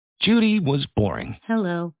Judy was boring.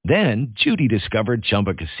 Hello. Then Judy discovered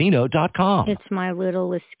ChumbaCasino.com. It's my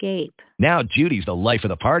little escape. Now Judy's the life of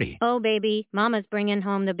the party. Oh, baby, mama's bringing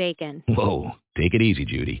home the bacon. Whoa, take it easy,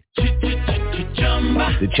 Judy.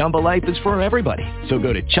 The Chumba life is for everybody. So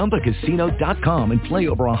go to ChumbaCasino.com and play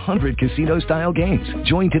over 100 casino-style games.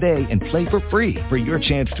 Join today and play for free for your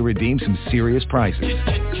chance to redeem some serious prizes.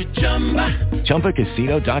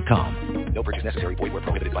 ChumbaCasino.com. No purchase necessary. Void where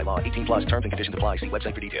prohibited by law. 18 plus terms and conditions apply. See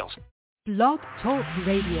website for details. Blog Talk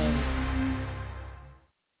Radio.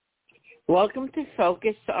 Welcome to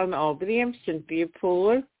Focus on Albany. I'm Cynthia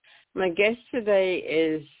Pooler. My guest today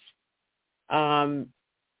is Alicia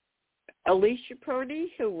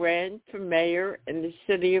Purdy, who ran for mayor in the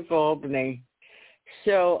city of Albany.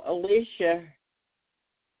 So, Alicia,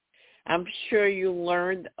 I'm sure you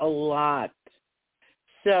learned a lot.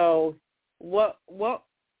 So, what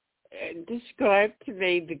describe to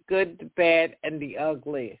me the good, the bad, and the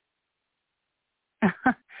ugly.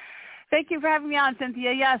 Thank you for having me on,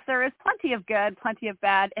 Cynthia. Yes, there is plenty of good, plenty of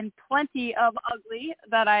bad, and plenty of ugly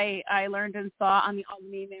that I learned and saw on the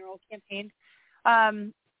Albany mayoral campaign.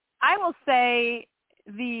 I will say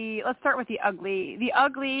let's start with the ugly. The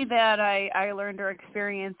ugly that I learned or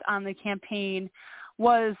experienced on the campaign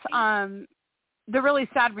was the really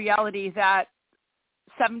sad reality that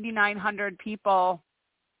 7,900 people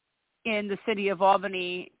in the city of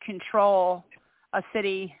Albany control a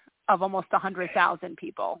city of almost 100,000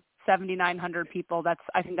 people. 7,900 people.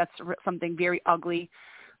 I think that's something very ugly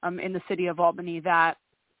in the city of Albany, that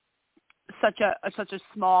such a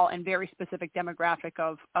small and very specific demographic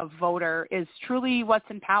of voter is truly what's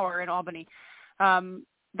in power in Albany.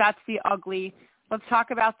 That's the ugly. Let's talk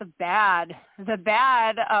about the bad. The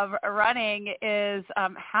bad of running is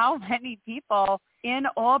how many people in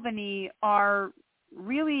Albany are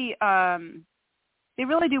really they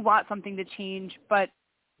really do want something to change, but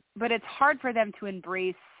it's hard for them to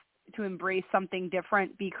embrace something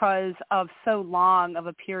different because of so long of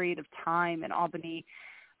a period of time in Albany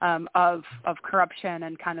of corruption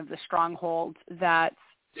and kind of the stronghold that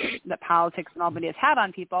politics in Albany has had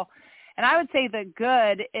on people. And I would say the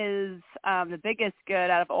good is the biggest good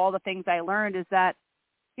out of all the things I learned is that,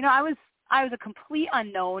 I was a complete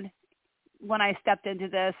unknown when I stepped into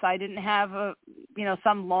this. I didn't have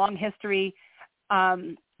some long history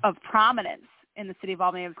of prominence in the city of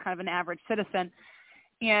Albany. I was kind of an average citizen.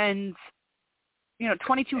 And,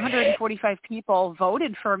 2,245 people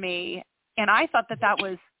voted for me. And I thought that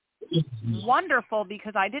was wonderful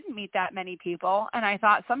because I didn't meet that many people. And I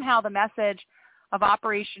thought somehow the message of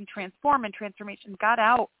Operation Transform and Transformation got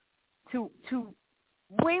out to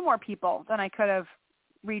way more people than I could have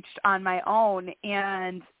reached on my own.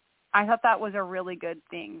 And I thought that was a really good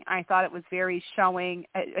thing. I thought it was very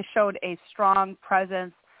it showed a strong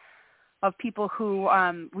presence of people who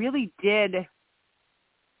really did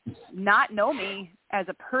not know me as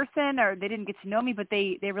a person, or they didn't get to know me, but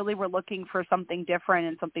they really were looking for something different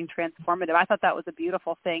and something transformative. I thought that was a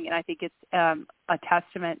beautiful thing, and I think it's a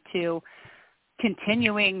testament to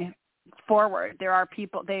continuing forward. There are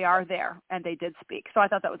people, they are there, and they did speak. So I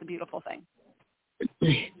thought that was a beautiful thing.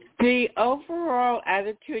 The overall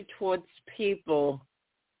attitude towards people,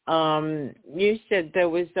 you said there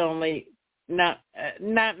was only not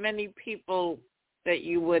many people that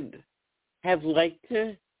you would have liked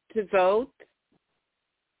to vote.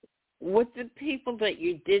 With the people that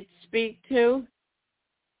you did speak to,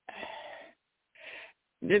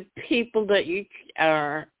 the people that you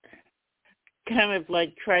are kind of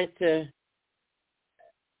like try to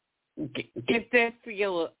get their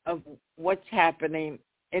feel of what's happening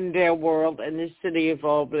in their world in the city of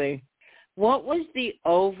Albany, what was the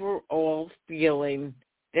overall feeling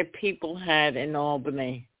that people had in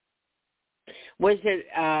Albany? Was it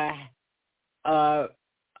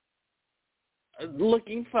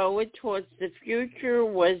looking forward towards the future?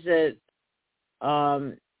 Was it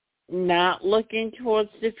not looking towards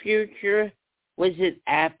the future? Was it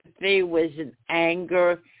apathy? Was it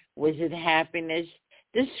anger? Was it happiness?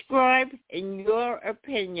 Describe, in your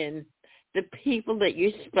opinion, the people that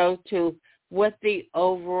you spoke to, what the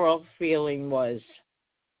overall feeling was.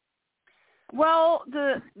 Well,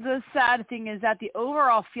 the sad thing is that the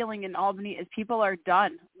overall feeling in Albany is people are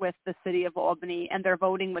done with the city of Albany and they're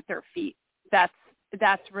voting with their feet. That's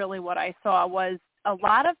really what I saw, was a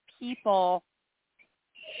lot of people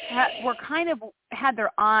had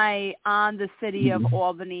their eye on the city of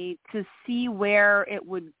Albany to see where it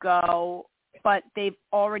would go, but they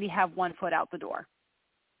already have one foot out the door.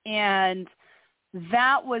 And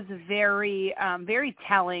that was very, very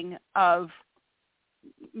telling of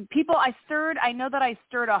people. I know that I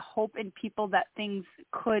stirred a hope in people that things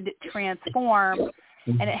could transform.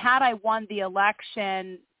 And had I won the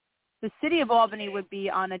election, the city of Albany would be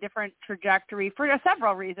on a different trajectory for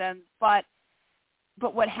several reasons. But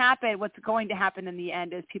what's going to happen in the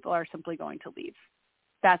end is people are simply going to leave.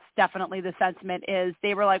 That's definitely the sentiment. Is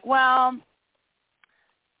they were like, well,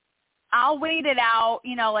 I'll wait it out.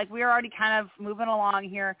 Like we're already kind of moving along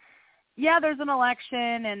here. Yeah, there's an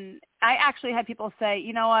election, and I actually had people say,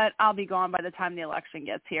 you know what, I'll be gone by the time the election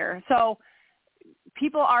gets here. So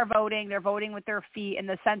people are voting. They're voting with their feet, and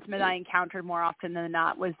the sentiment I encountered more often than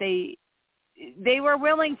not was they were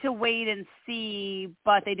willing to wait and see,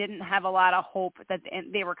 but they didn't have a lot of hope that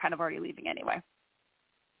they were kind of already leaving anyway.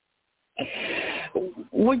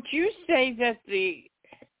 Would you say that the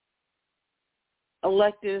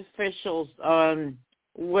elected officials,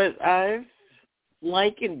 what I've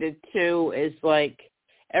likened it to is like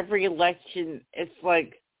every election, it's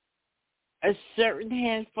like a certain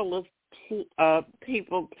handful of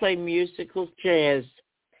people play musical chairs.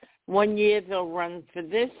 One year they'll run for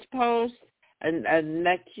this post, and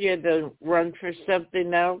next year they'll run for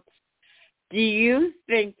something else. Do you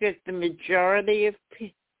think that the majority of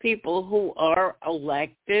people who are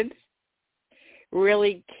elected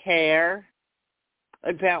really care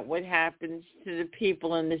about what happens to the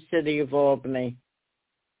people in the city of Albany?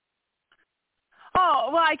 Oh,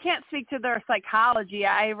 well, I can't speak to their psychology.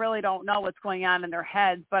 I really don't know what's going on in their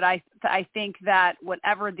heads, but I think that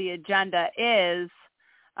whatever the agenda is,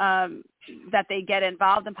 that they get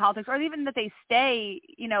involved in politics, or even that they stay,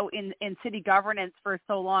 in city governance for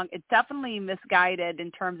so long, it's definitely misguided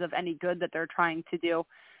in terms of any good that they're trying to do.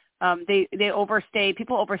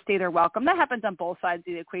 People overstay their welcome. That happens on both sides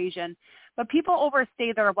of the equation, but people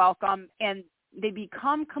overstay their welcome and they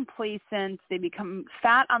become complacent. They become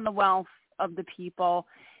fat on the wealth of the people.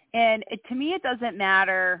 And to me, it doesn't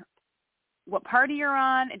matter what party you're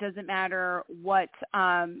on. It doesn't matter what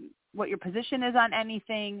your position is on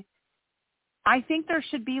anything. I think there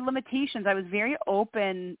should be limitations. I was very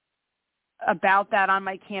open about that on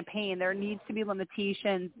my campaign. There needs to be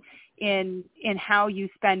limitations in how you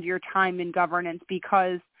spend your time in governance,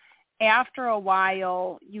 because after a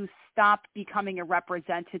while you stop becoming a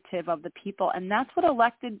representative of the people, and that's what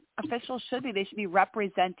elected officials should be. They should be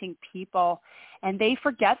representing people, and they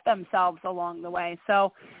forget themselves along the way.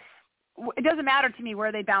 So it doesn't matter to me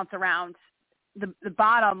where they bounce around. The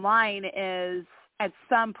bottom line is, at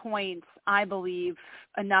some point, I believe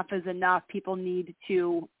enough is enough. People need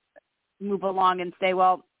to move along and say,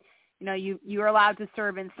 well, you're allowed to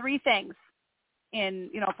serve in three things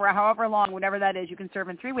for however long, whatever that is. You can serve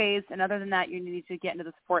in three ways, and other than that, you need to get into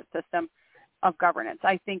the support system of governance.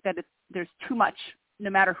 I think that there's too much, no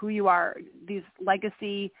matter who you are. These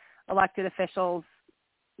legacy elected officials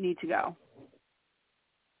need to go.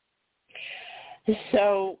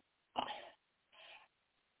 So,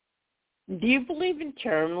 do you believe in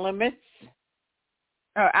term limits?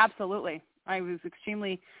 Oh, absolutely. I was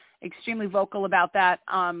extremely vocal about that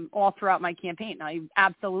all throughout my campaign. I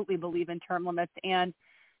absolutely believe in term limits. And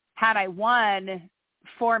had I won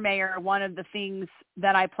for mayor, one of the things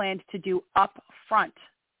that I planned to do up front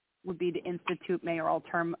would be to institute mayoral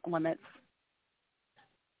term limits.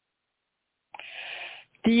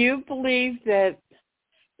 Do you believe that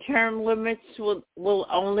term limits will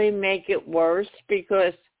only make it worse?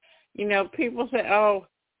 Because, people say, oh,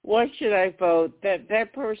 why should I vote?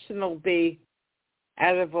 That person will be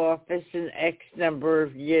out of office in X number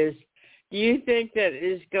of years. Do you think that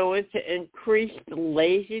is going to increase the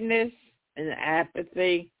laziness and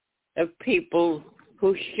apathy of people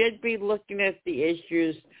who should be looking at the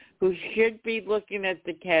issues, who should be looking at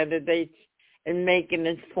the candidates and making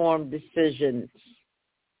informed decisions?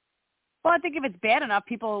 Well, I think if it's bad enough,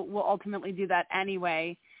 people will ultimately do that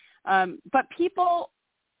anyway. But people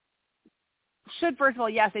should, first of all,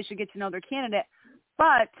 yes, they should get to know their candidate.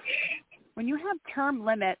 But when you have term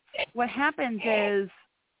limits, what happens is,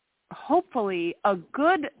 hopefully, a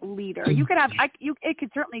good leader. You could have. It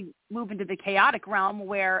could certainly move into the chaotic realm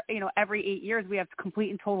where every 8 years we have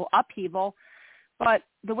complete and total upheaval. But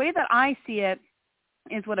the way that I see it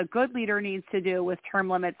is, what a good leader needs to do with term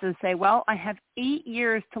limits is say, well, I have 8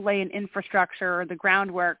 years to lay an infrastructure or the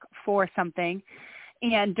groundwork for something,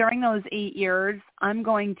 and during those 8 years, I'm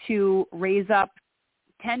going to raise up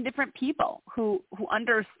 10 different people who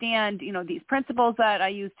understand, these principles that I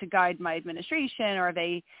use to guide my administration, or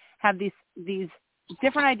they have these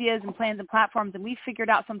different ideas and plans and platforms, and we figured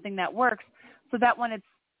out something that works, so that when it's,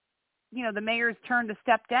 the mayor's turn to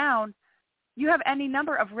step down, you have any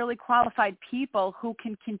number of really qualified people who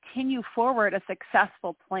can continue forward a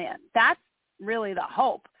successful plan. That's really the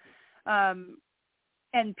hope.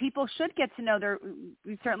 And people should get to know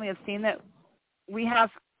we certainly have seen that we have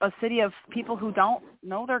a city of people who don't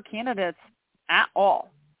know their candidates at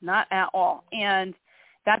all, not at all. And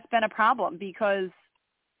that's been a problem because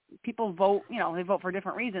people vote, they vote for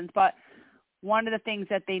different reasons. But one of the things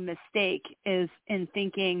that they mistake is in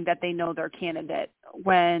thinking that they know their candidate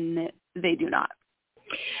when they do not.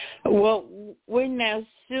 Well, we're now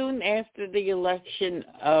soon after the election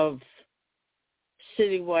of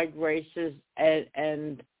citywide races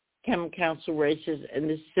and common council races in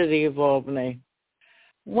the city of Albany.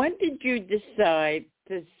 When did you decide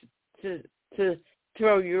to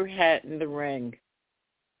throw your hat in the ring?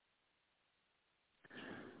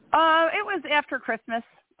 It was after Christmas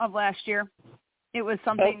of last year. It was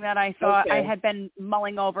something that I thought I had been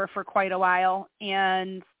mulling over for quite a while,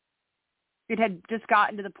 and it had just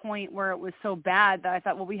gotten to the point where it was so bad that I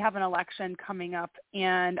thought, well, we have an election coming up,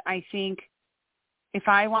 and I think if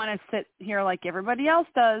I want to sit here like everybody else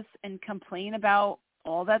does and complain about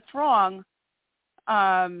all that's wrong,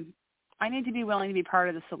 I need to be willing to be part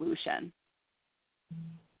of the solution.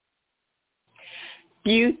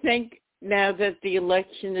 Do you think now that the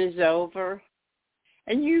election is over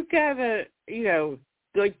and you got a,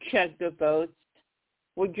 good chunk of votes,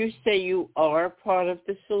 would you say you are part of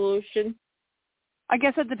the solution? I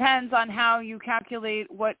guess it depends on how you calculate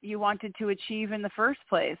what you wanted to achieve in the first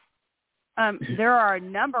place. There are a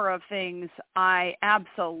number of things I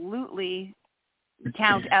absolutely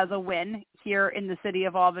count as a win here in the city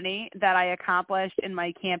of Albany that I accomplished in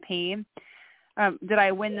my campaign. Did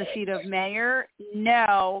I win the seat of mayor?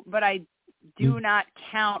 No, but I do not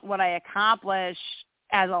count what I accomplished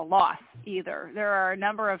as a loss either. There are a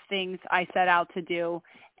number of things I set out to do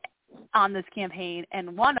on this campaign,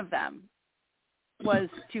 and one of them was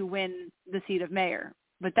to win the seat of mayor.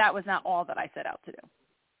 But that was not all that I set out to do.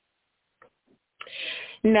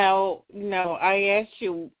 No, I asked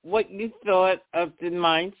you what you thought of the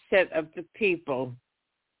mindset of the people.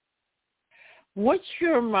 What's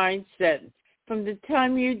your mindset from the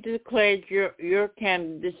time you declared your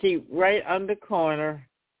candidacy right on the corner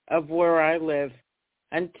of where I live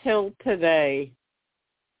until today?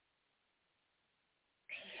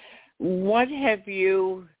 What have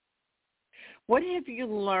you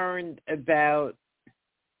learned about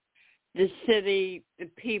the city, the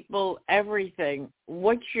people, everything?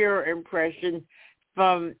 What's your impression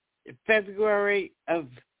from February of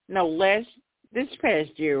this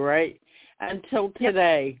past year, right, until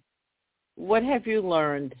today? Yep. What have you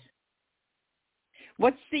learned?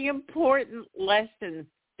 What's the important lesson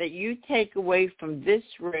that you take away from this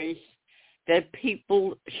race that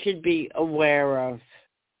people should be aware of?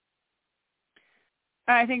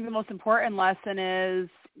 I think the most important lesson is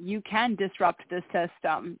you can disrupt the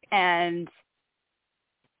system, and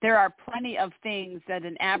there are plenty of things that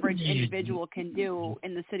an average individual can do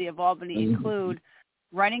in the city of Albany, include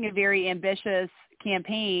running a very ambitious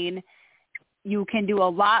campaign. You can do a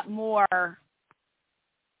lot more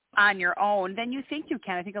on your own than you think you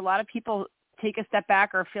can. I think a lot of people take a step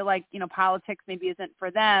back or feel like, politics maybe isn't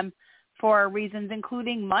for them for reasons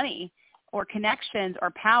including money or connections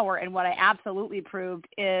or power. And what I absolutely proved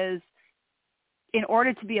is, in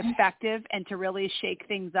order to be effective and to really shake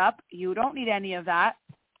things up, you don't need any of that.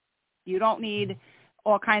 You don't need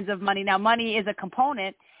all kinds of money. Now, money is a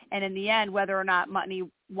component, and in the end, whether or not money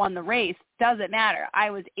won the race doesn't matter. I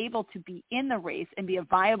was able to be in the race and be a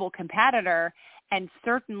viable competitor, and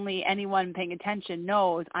certainly anyone paying attention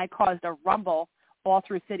knows I caused a rumble all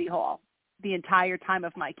through City Hall the entire time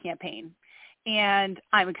of my campaign. And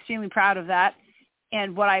I'm extremely proud of that.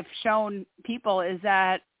 And what I've shown people is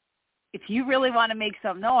that if you really want to make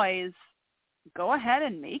some noise, go ahead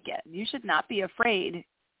and make it. You should not be afraid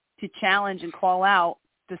to challenge and call out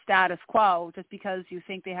the status quo just because you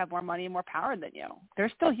think they have more money and more power than you.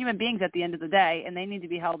 They're still human beings at the end of the day, and they need to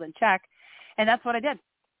be held in check. And that's what I did.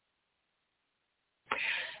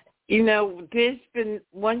 There's been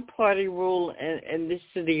one-party rule in the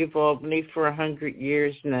city of Albany for 100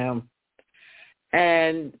 years now.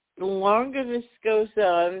 And the longer this goes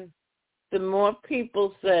on, the more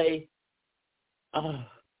people say,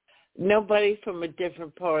 nobody from a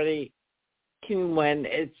different party can win.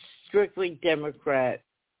 It's strictly Democrat.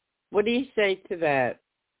 What do you say to that?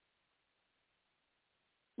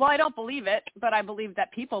 Well, I don't believe it, but I believe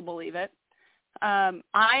that people believe it.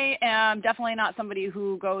 I am definitely not somebody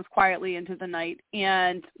who goes quietly into the night.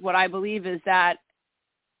 And what I believe is that,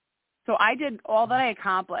 so I did all that I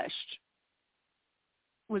accomplished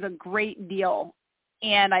was a great deal.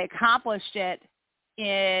 And I accomplished it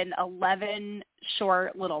in 11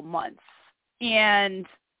 short little months. And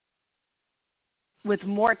with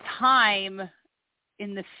more time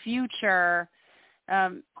in the future,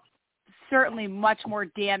 certainly much more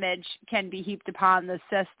damage can be heaped upon the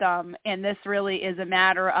system, and this really is a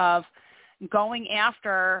matter of going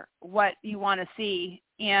after what you want to see.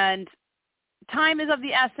 And time is of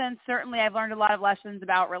the essence. Certainly, I've learned a lot of lessons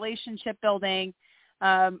about relationship building.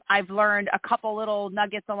 I've learned a couple little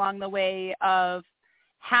nuggets along the way of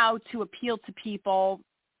how to appeal to people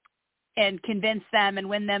and convince them and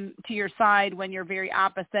win them to your side when you're very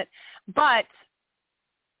opposite. But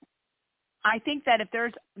I think that if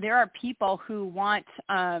there are people who want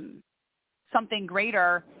something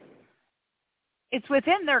greater, it's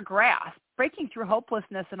within their grasp. Breaking through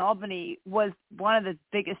hopelessness in Albany was one of the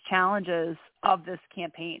biggest challenges of this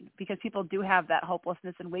campaign, because people do have that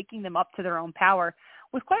hopelessness, and waking them up to their own power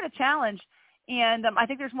was quite a challenge. And I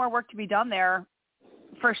think there's more work to be done there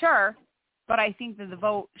for sure. But I think that the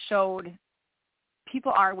vote showed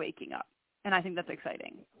people are waking up, and I think that's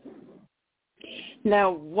exciting.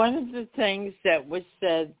 Now, one of the things that was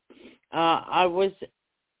said, I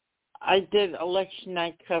did election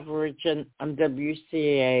night coverage on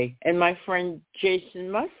WCA, and my friend Jason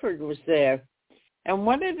Mudford was there. And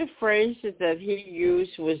one of the phrases that he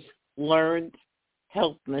used was learned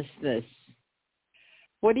helplessness.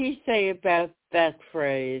 What do you say about that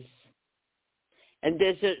phrase? And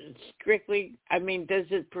does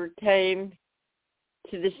it pertain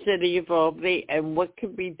to the city of Albany, and what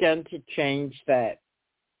can be done to change that?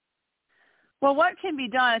 Well, what can be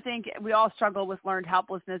done, I think we all struggle with learned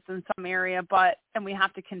helplessness in some area, and we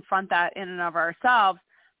have to confront that in and of ourselves.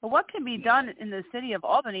 But what can be done in the city of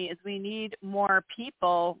Albany is we need more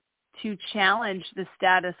people to challenge the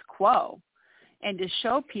status quo and to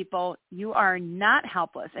show people you are not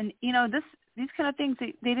helpless. And, these kind of things,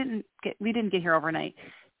 we didn't get here overnight.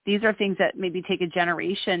 These are things that maybe take a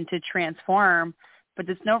generation to transform, but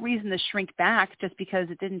there's no reason to shrink back just because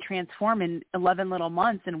it didn't transform in 11 little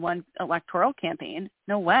months in one electoral campaign.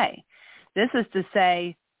 No way. This is to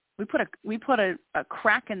say, we put a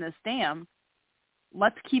crack in this dam.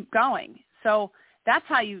 Let's keep going. So that's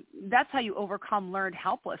how you overcome learned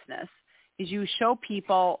helplessness, is you show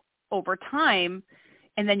people over time,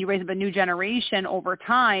 and then you raise up a new generation over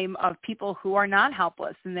time of people who are not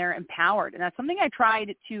helpless and they're empowered. And that's something I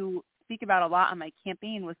tried to speak about a lot on my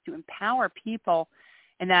campaign, was to empower people.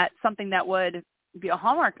 And that's something that would be a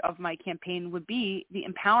hallmark of my campaign, would be the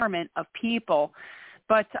empowerment of people.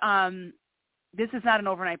 But this is not an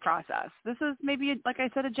overnight process. This is maybe, like I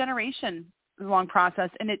said, a generation-long process,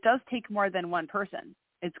 and it does take more than one person.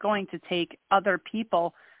 It's going to take other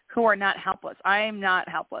people who are not helpless. I am not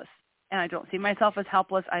helpless, and I don't see myself as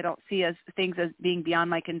helpless. I don't see things as being beyond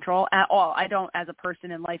my control at all. I don't as a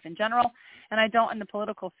person in life in general, and I don't in the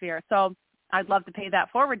political sphere. So I'd love to pay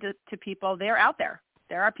that forward to people. They're out there.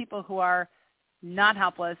 There are people who are not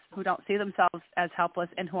helpless, who don't see themselves as helpless,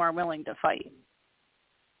 and who are willing to fight.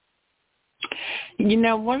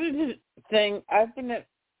 One of the things, I've been an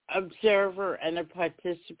observer and a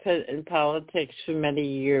participant in politics for many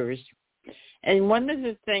years. And one of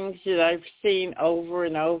the things that I've seen over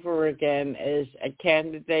and over again is a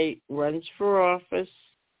candidate runs for office,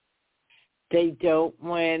 they don't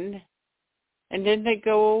win, and then they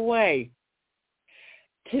go away.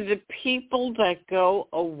 To the people that go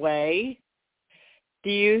away,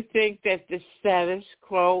 do you think that the status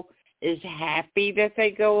quo is happy that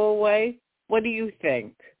they go away? What do you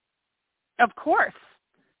think? Of course.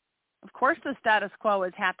 Of course the status quo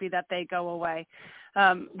is happy that they go away.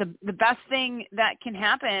 The best thing that can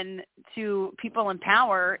happen to people in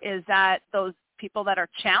power is that those people that are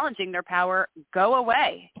challenging their power go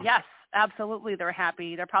away. Yes, absolutely, they're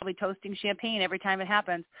happy. They're probably toasting champagne every time it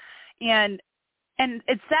happens. And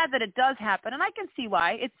it's sad that it does happen, and I can see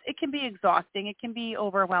why. It can be exhausting. It can be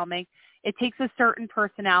overwhelming. It takes a certain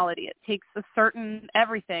personality. It takes a certain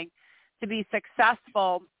everything to be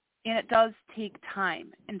successful, and it does take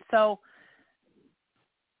time. And so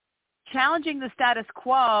challenging the status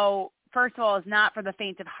quo, first of all, is not for the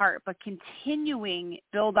faint of heart, but continuing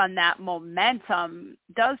build on that momentum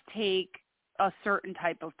does take a certain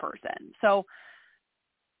type of person. So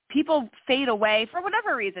people fade away for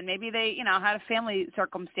whatever reason. Maybe they, had a family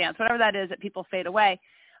circumstance, whatever that is that people fade away.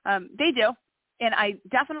 They do. And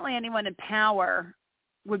definitely anyone in power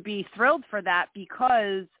would be thrilled for that,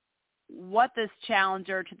 because what this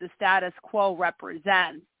challenger to the status quo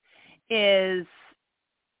represents is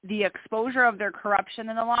the exposure of their corruption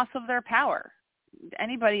and the loss of their power.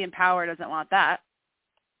 Anybody in power doesn't want that.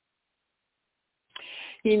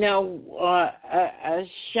 A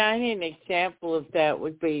shining example of that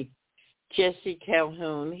would be Jesse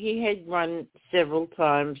Calhoun. He had run several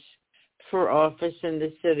times for office in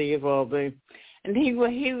the city of Albany, and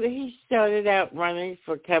he started out running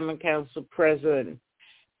for common council president,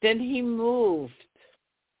 Then he moved.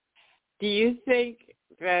 Do you think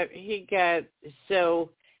that he got so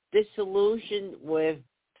disillusioned with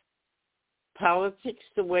politics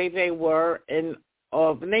the way they were in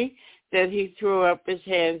Albany that he threw up his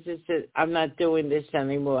hands and said, I'm not doing this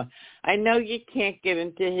anymore? I know you can't get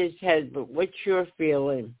into his head, but what's your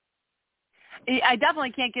feeling? I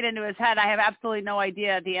definitely can't get into his head. I have absolutely no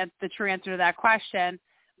idea the true answer to that question.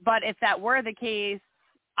 But if that were the case,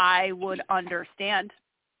 I would understand.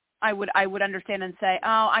 I would understand and say,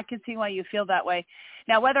 oh, I can see why you feel that way.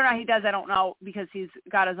 Now, whether or not he does, I don't know, because he's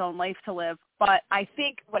got his own life to live. But I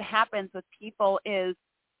think what happens with people is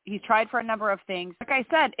he's tried for a number of things. Like I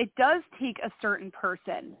said, it does take a certain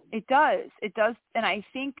person. It does. And I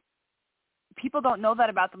think people don't know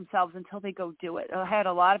that about themselves until they go do it. I had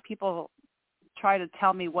a lot of people try to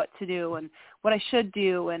tell me what to do and what I should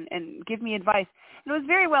do and give me advice. And it was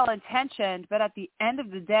very well intentioned, but at the end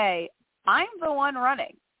of the day, I'm the one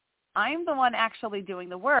running. I'm the one actually doing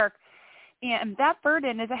the work, and that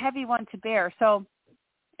burden is a heavy one to bear. So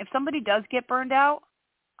if somebody does get burned out,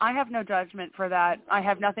 I have no judgment for that. I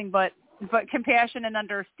have nothing but compassion and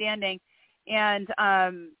understanding. And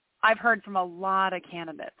I've heard from a lot of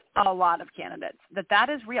candidates, that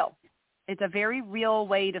is real. It's a very real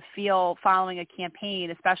way to feel following a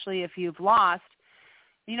campaign, especially if you've lost.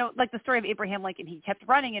 You know, like the story of Abraham Lincoln, he kept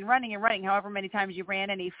running and running and running, however many times you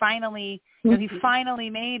ran, and he finally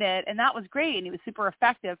made it, and that was great, and he was super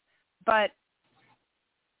effective. But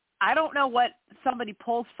I don't know what somebody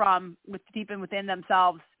pulls from deep within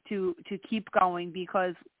themselves to keep going,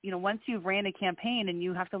 because, you know, once you've ran a campaign and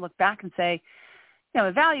you have to look back and say, you know,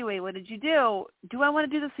 evaluate, what did you do? Do I want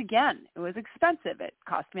to do this again? It was expensive. It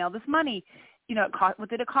cost me all this money. You know, what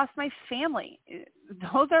did it cost my family?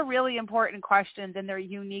 Those are really important questions, and they're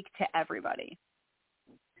unique to everybody.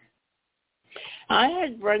 I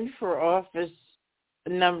had run for office a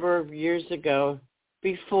number of years ago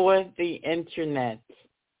before the internet,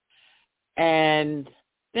 and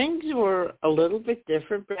things were a little bit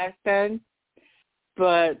different back then,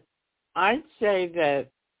 but I'd say that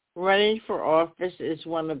running for office is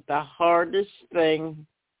one of the hardest things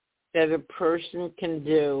that a person can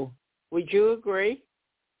do. Would you agree?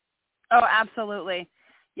 Oh, absolutely.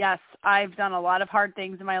 Yes, I've done a lot of hard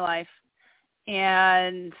things in my life,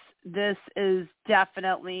 and this is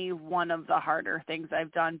definitely one of the harder things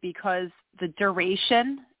I've done, because the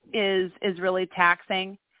duration is really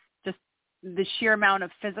taxing. Just the sheer amount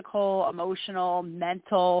of physical, emotional,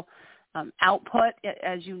 mental output,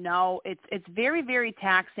 as you know, it's very, very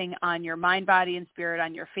taxing on your mind, body, and spirit,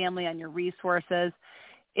 on your family, on your resources.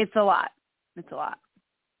 It's a lot. It's a lot.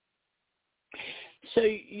 So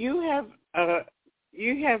you have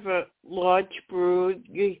a large brood.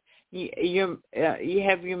 You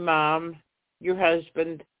have your mom, your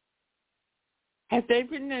husband. Have they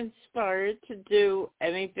been inspired to do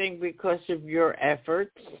anything because of your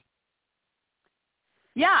efforts?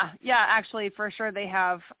 Yeah, actually, for sure they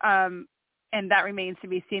have, and that remains to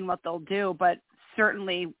be seen what they'll do. But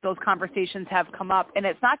certainly those conversations have come up, and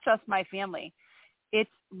it's not just my family.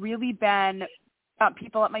 It's really been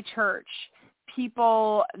people at my church,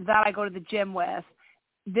 people that I go to the gym with.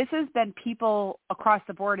 This has been people across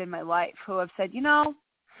the board in my life who have said, you know,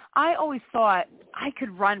 I always thought I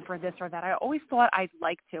could run for this or that. I always thought I'd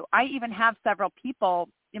like to. I even have several people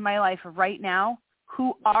in my life right now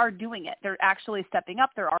who are doing it. They're actually stepping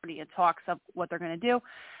up. They're already in talks of what they're going to do.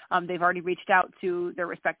 They've already reached out to their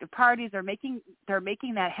respective parties. They're making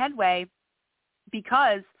that headway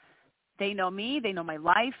because they know me. They know my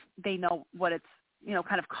life. They know what it's, you know,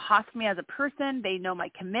 kind of cost me as a person. They know my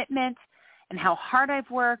commitment and how hard I've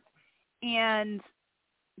worked. And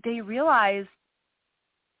they realize,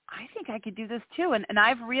 I think I could do this too. And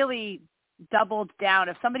I've really doubled down.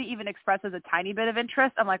 If somebody even expresses a tiny bit of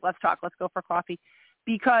interest, I'm like, let's talk, let's go for coffee,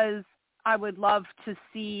 because I would love to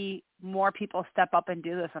see more people step up and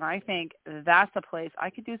do this. And I think that's a place I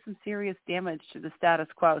could do some serious damage to the status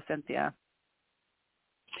quo, Cynthia.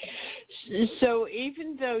 So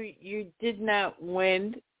even though you did not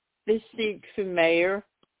win the seat for mayor,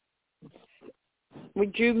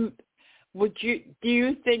 do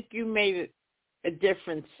you think you made a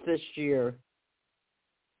difference this year?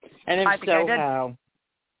 And if so, how?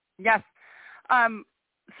 Yes.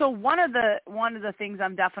 So one of the things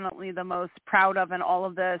I'm definitely the most proud of in all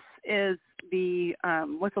of this is the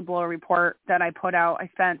whistleblower report that I put out. I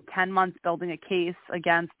spent 10 months building a case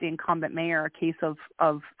against the incumbent mayor, a case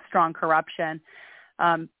of strong corruption.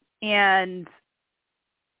 And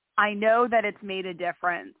I know that it's made a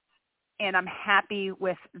difference, and I'm happy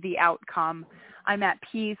with the outcome. I'm at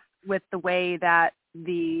peace with the way that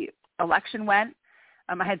the election went.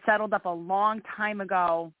 I had settled up a long time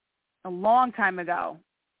ago,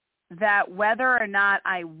 that whether or not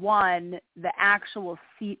I won the actual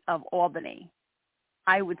seat of Albany,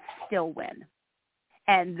 I would still win.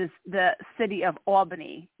 And the city of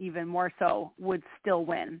Albany, even more so, would still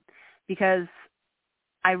win, because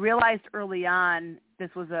I realized early on this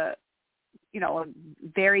was a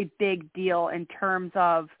very big deal in terms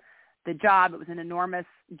of the job. It was an enormous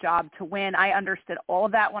job to win. I understood all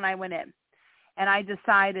of that when I went in. And I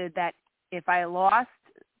decided that if I lost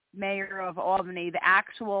mayor of Albany, the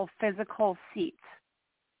actual physical seat,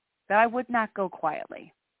 that I would not go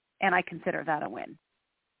quietly. And I consider that a win.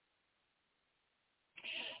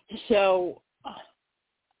 So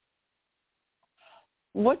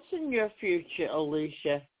what's in your future,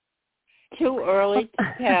 Alicia? Too early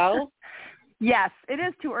to tell? Yes, it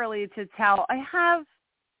is too early to tell.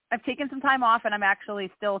 I've taken some time off, and I'm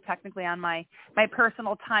actually still technically on my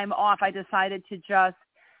personal time off. I decided to just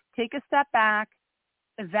take a step back,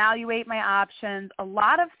 evaluate my options. A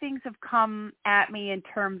lot of things have come at me in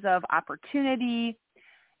terms of opportunity,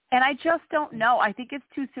 and I just don't know. I think it's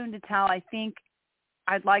too soon to tell. I think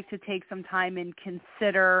I'd like to take some time and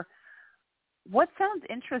consider what sounds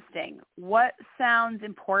interesting, what sounds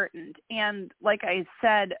important. And like I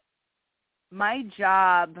said, my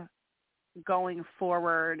job going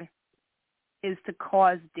forward is to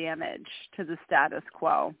cause damage to the status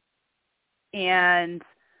quo. And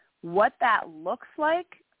what that looks like,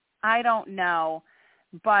 I don't know.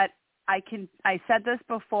 But I said this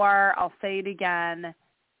before, I'll say it again.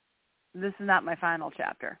 This is not my final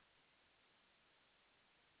chapter.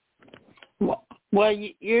 Well,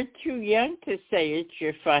 you're too young to say it's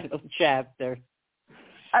your final chapter.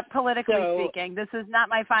 Politically speaking, this is not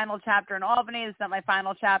my final chapter in Albany. It's not my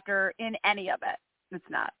final chapter in any of it. It's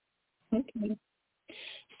not. Okay.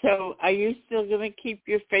 So are you still going to keep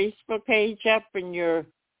your Facebook page up and your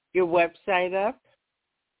website up?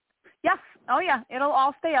 Yes. Oh, yeah. It'll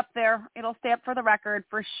all stay up there. It'll stay up for the record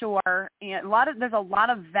for sure. And there's a lot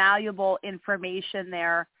of valuable information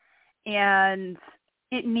there, and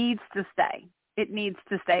it needs to stay. It needs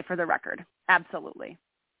to stay for the record. Absolutely.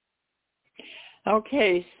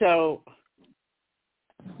 Okay, so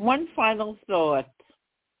one final thought.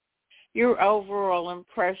 Your overall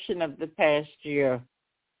impression of the past year.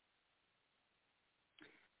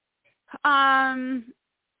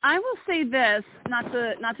 I will say this, not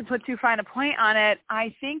to put too fine a point on it.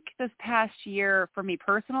 I think this past year, for me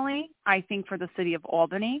personally, I think for the city of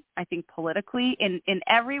Albany, I think politically, in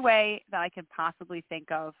every way that I could possibly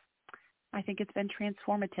think of, I think it's been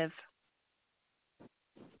transformative.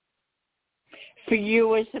 For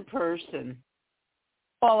you as a person?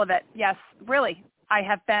 All of it, yes, really.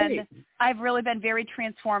 I've really been very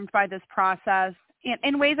transformed by this process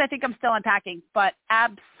in ways I think I'm still unpacking, but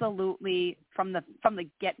absolutely from the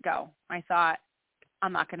get-go, I thought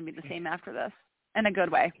I'm not going to be the same after this, in a good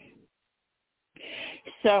way.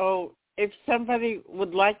 So if somebody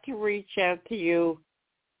would like to reach out to you,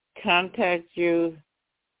 contact you,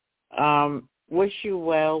 wish you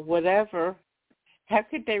well, whatever, how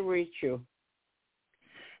could they reach you?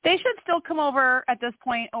 They should still come over at this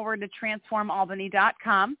point over to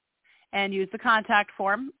transformalbany.com and use the contact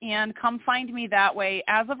form and come find me that way.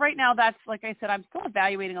 As of right now, that's, like I said, I'm still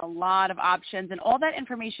evaluating a lot of options, and all that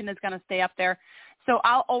information is going to stay up there. So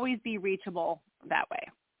I'll always be reachable that way.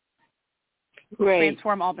 Great.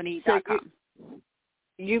 Transformalbany.com. So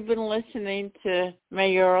you've been listening to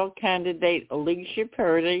mayoral candidate Alicia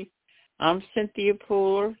Purdy. I'm Cynthia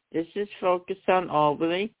Pooler. This is Focus on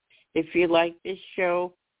Albany. If you like this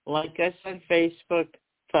show, like us on Facebook,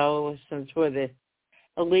 follow us on Twitter.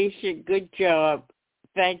 Alicia, good job.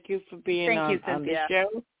 Thank you for being on the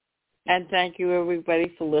show. And thank you,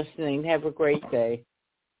 everybody, for listening. Have a great day.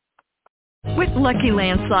 With Lucky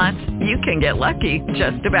Land Slots, you can get lucky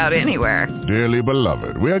just about anywhere. Dearly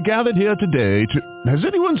beloved, we are gathered here today to... Has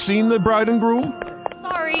anyone seen the bride and groom?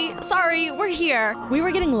 Sorry, we're here. We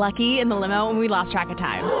were getting lucky in the limo and we lost track of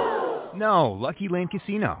time. No, Lucky Land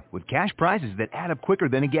Casino, with cash prizes that add up quicker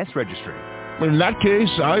than a guest registry. In that case,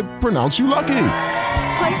 I pronounce you lucky.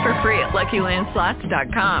 Play for free at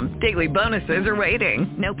LuckyLandSlots.com. Daily bonuses are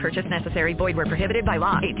waiting. No purchase necessary. Void where prohibited by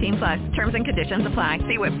law. 18+. Terms and conditions apply.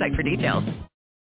 See website for details.